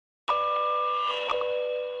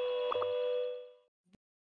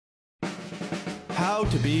How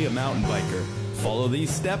to be a mountain biker. Follow these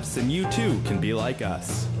steps and you too can be like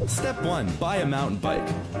us. Step 1. Buy a mountain bike.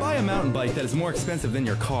 Buy a mountain bike that is more expensive than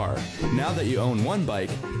your car. Now that you own one bike,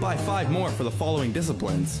 buy 5 more for the following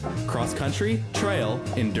disciplines: cross country, trail,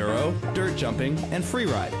 enduro, dirt jumping, and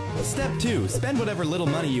freeride. Step 2. Spend whatever little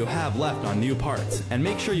money you have left on new parts and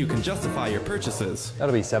make sure you can justify your purchases.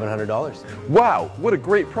 That'll be $700. Wow, what a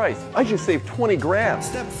great price. I just saved 20 grand.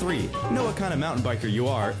 Step 3. Know what kind of mountain biker you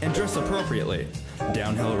are and dress appropriately.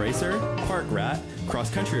 Downhill racer, park rat,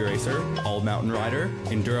 cross-country racer, all-mountain rider,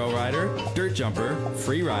 enduro rider, dirt jumper,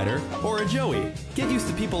 free rider, or a Joey. Get used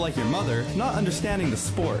to people like your mother not understanding the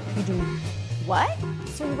sport. What?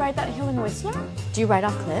 So you ride that hill in Whistler? Do you ride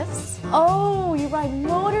off cliffs? Oh, you ride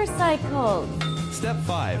motorcycles. Step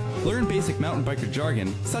 5. Learn basic mountain biker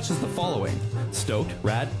jargon, such as the following: stoked,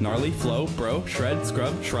 rad, gnarly, flow, bro, shred,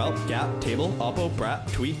 scrub, shrub, gap, table, oppo, brat,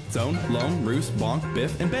 tweet, zone, loam, roost, bonk,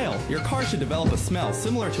 biff, and bail. Your car should develop a smell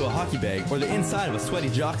similar to a hockey bag or the inside of a sweaty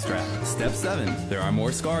jockstrap. Step 7. There are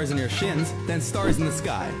more scars in your shins than stars in the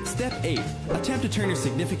sky. Step 8. Attempt to turn your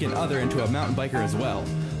significant other into a mountain biker as well.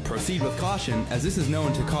 Proceed with caution, as this is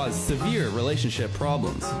known to cause severe relationship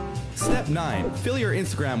problems. Step 9. Fill your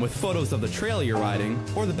Instagram with photos of the trail you're riding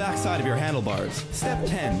or the backside of your handlebars. Step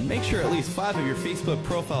 10. Make sure at least 5 of your Facebook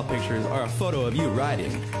profile pictures are a photo of you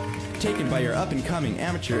riding, taken by your up-and-coming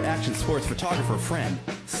amateur action sports photographer friend.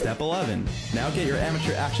 Step 11. Now get your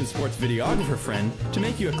amateur action sports videographer friend to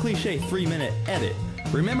make you a cliche 3-minute edit.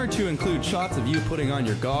 Remember to include shots of you putting on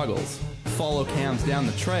your goggles, follow cams down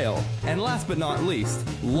the trail, and last but not least,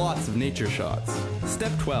 lots of nature shots.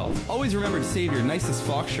 Step 12. Always remember to save your nicest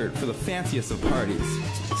fox shirt for the fanciest of parties.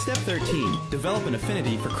 Step 13. Develop an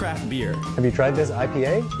affinity for craft beer. Have you tried this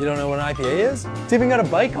IPA? You don't know what an IPA is? It's even got a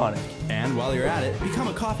bike on it. And while you're at it, become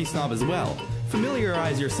a coffee snob as well.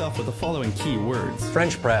 Familiarize yourself with the following key words: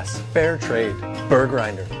 French press, fair trade, burr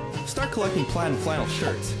grinder. Start collecting plaid and flannel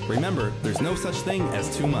shirts. Remember, there's no such thing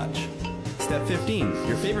as too much. Step 15.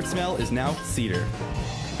 Your favorite smell is now cedar.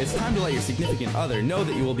 It's time to let your significant other know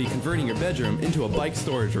that you will be converting your bedroom into a bike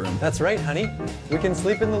storage room. That's right, honey. We can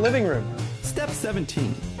sleep in the living room. Step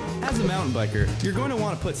 17. As a mountain biker, you're going to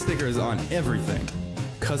want to put stickers on everything.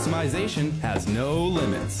 Customization has no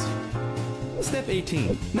limits. Step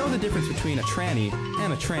 18. Know the difference between a tranny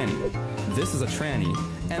and a tranny. This is a tranny,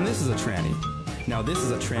 and this is a tranny. Now this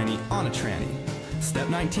is a tranny on a tranny. Step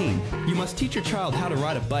 19. You must teach your child how to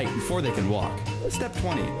ride a bike before they can walk. Step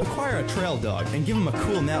 20. Acquire a trail dog and give him a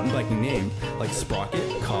cool mountain biking name like Sprocket,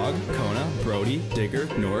 Cog, Kona, Brody, Digger,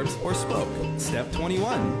 Norbs, or Spoke. Step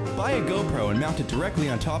 21. Buy a GoPro and mount it directly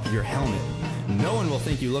on top of your helmet. No one will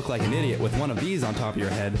think you look like an idiot with one of these on top of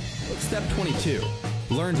your head. Step 22.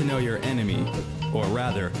 Learn to know your enemy, or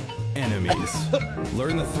rather, enemies.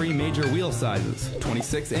 Learn the 3 major wheel sizes: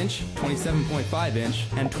 26-inch, 27.5-inch,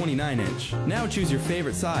 and 29-inch. Now choose your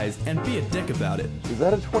favorite size and be a dick about it. Is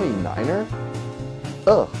that a 29er?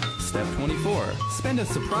 Ugh. Step 24. Spend a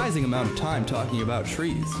surprising amount of time talking about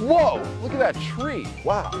trees. Whoa, look at that tree.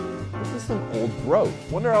 Wow, this is some old growth.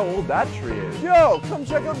 Wonder how old that tree is. Yo, come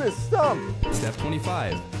check out this stump. Step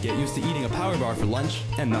 25. Get used to eating a power bar for lunch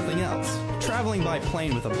and nothing else. Traveling by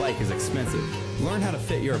plane with a bike is expensive. Learn how to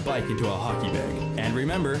fit your bike into a hockey bag. And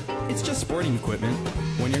remember, it's just sporting equipment.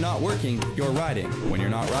 When you're not working, you're riding. When you're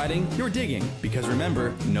not riding, you're digging. Because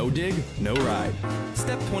remember, no dig, no ride.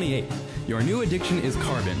 Step 28. Your new addiction is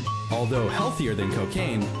carbon. Although healthier than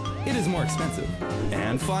cocaine, it is more expensive.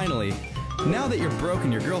 And finally, now that you're broke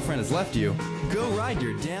and your girlfriend has left you, go ride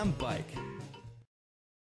your damn bike.